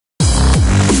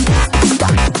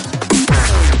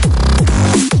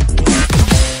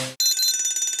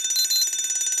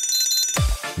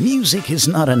Music is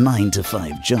not a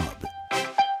 9-to-5 job.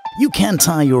 You can't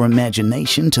tie your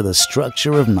imagination to the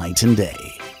structure of night and day.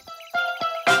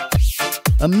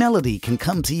 A melody can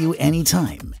come to you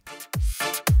anytime.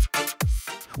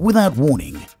 Without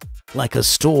warning, like a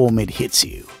storm it hits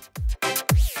you.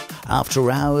 After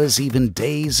hours, even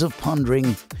days of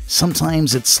pondering,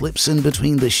 sometimes it slips in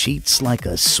between the sheets like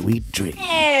a sweet dream.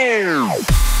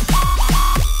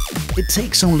 It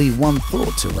takes only one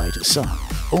thought to write a song,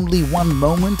 only one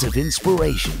moment of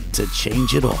inspiration to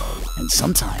change it all. And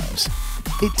sometimes,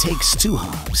 it takes two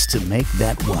halves to make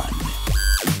that one.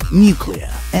 Nucleya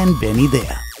and Benny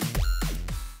there.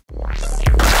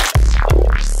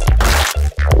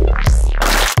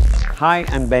 Hi,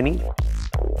 I'm Benny.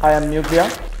 Hi, I'm Nucleya.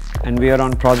 And we are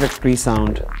on Project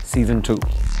Resound Season 2.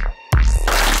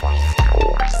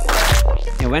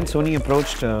 When Sony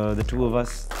approached the two of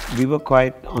us, we were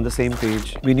quite on the same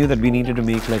page. We knew that we needed to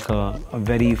make like a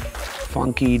very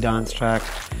funky dance track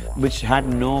which had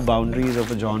no boundaries of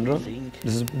a genre.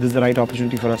 This is the right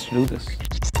opportunity for us to do this.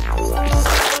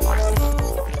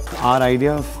 Our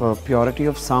idea of purity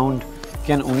of sound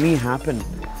can only happen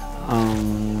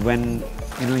when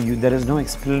there is no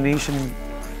explanation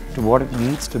to what it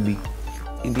needs to be.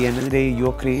 In the end of the day,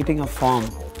 you're creating a form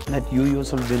that you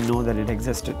yourself didn't know that it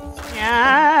existed.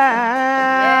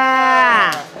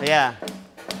 Yeah.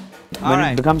 When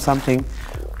it becomes something,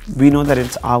 we know that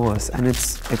it's ours and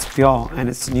it's pure and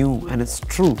it's new and it's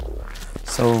true.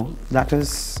 So that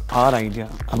is our idea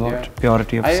about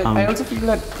purity of sound. I also feel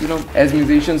that, as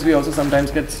musicians, we also sometimes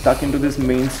get stuck into this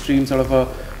mainstream sort of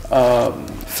a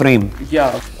frame.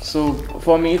 Yeah. So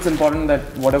for me, it's important that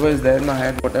whatever is there in my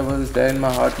head, whatever is there in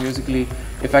my heart musically,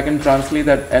 if I can translate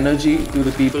that energy to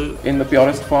the people in the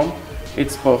purest form,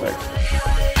 it's perfect.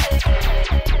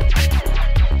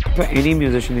 For any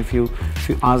musician, if you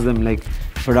ask them, like,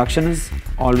 production is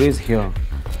always here,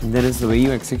 and then it's the way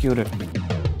you execute it.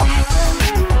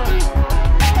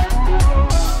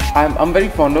 I'm very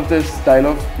fond of this style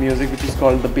of music which is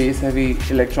called the bass-heavy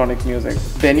electronic music.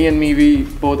 Benny and me, we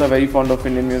both are very fond of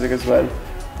Indian music as well.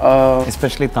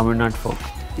 Especially Tamil Nadu folk.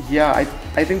 Yeah,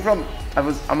 I think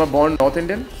I'm a born North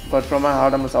Indian, but from my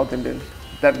heart I'm a South Indian.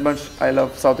 That much I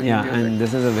love South Indian music. Yeah, and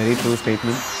this is a very true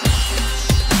statement.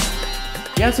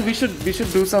 Yeah, so we should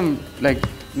do some like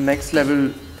next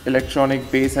level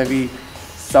electronic bass-heavy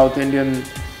South Indian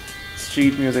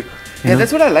street music. Yeah,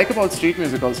 that's what I like about street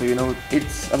music also,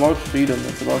 it's about freedom,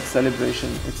 it's about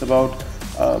celebration, it's about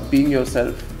being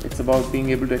yourself, it's about being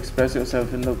able to express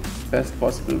yourself in the best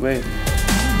possible way.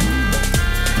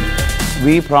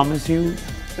 We promise you,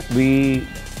 we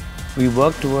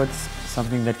work towards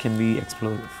something that can be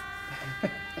explosive.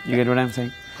 You get what I'm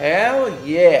saying? Hell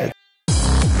yeah!